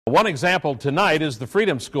One example tonight is the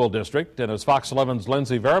Freedom School District, and as Fox 11's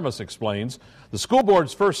Lindsay Veramis explains, the school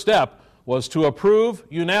board's first step was to approve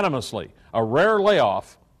unanimously a rare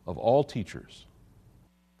layoff of all teachers.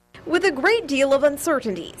 With a great deal of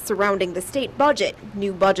uncertainty surrounding the state budget,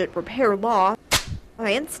 new budget repair law,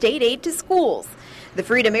 and state aid to schools, the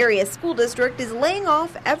Freedom Area School District is laying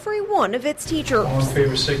off every one of its teachers. All in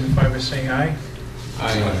favor signify by saying aye.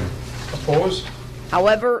 Aye. Opposed?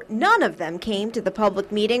 However, none of them came to the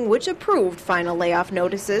public meeting which approved final layoff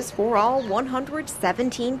notices for all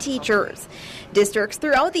 117 teachers. Districts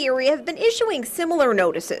throughout the area have been issuing similar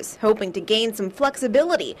notices, hoping to gain some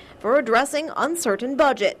flexibility for addressing uncertain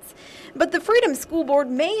budgets. But the Freedom School Board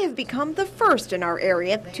may have become the first in our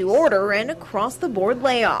area to order an across-the-board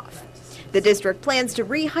layoff. The district plans to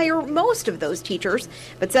rehire most of those teachers,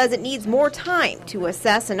 but says it needs more time to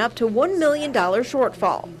assess an up to $1 million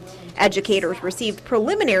shortfall. Educators received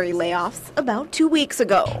preliminary layoffs about 2 weeks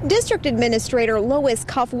ago. District Administrator Lois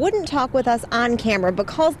Cuff wouldn't talk with us on camera, but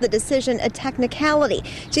calls the decision a technicality.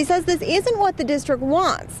 She says this isn't what the district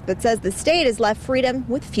wants, but says the state has left Freedom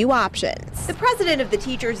with few options. The president of the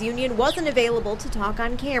teachers union wasn't available to talk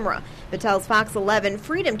on camera, but tells Fox 11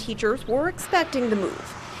 Freedom teachers were expecting the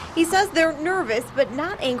move. He says they're nervous but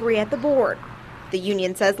not angry at the board. The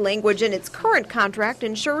union says language in its current contract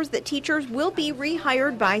ensures that teachers will be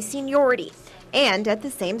rehired by seniority and at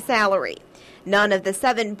the same salary. None of the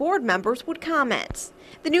 7 board members would comment.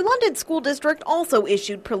 The New London School District also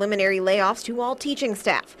issued preliminary layoffs to all teaching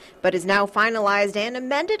staff, but has now finalized an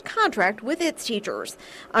amended contract with its teachers.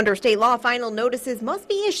 Under state law, final notices must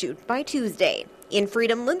be issued by Tuesday. In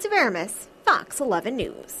Freedom, Lindsay Veramis, Fox 11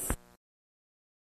 News.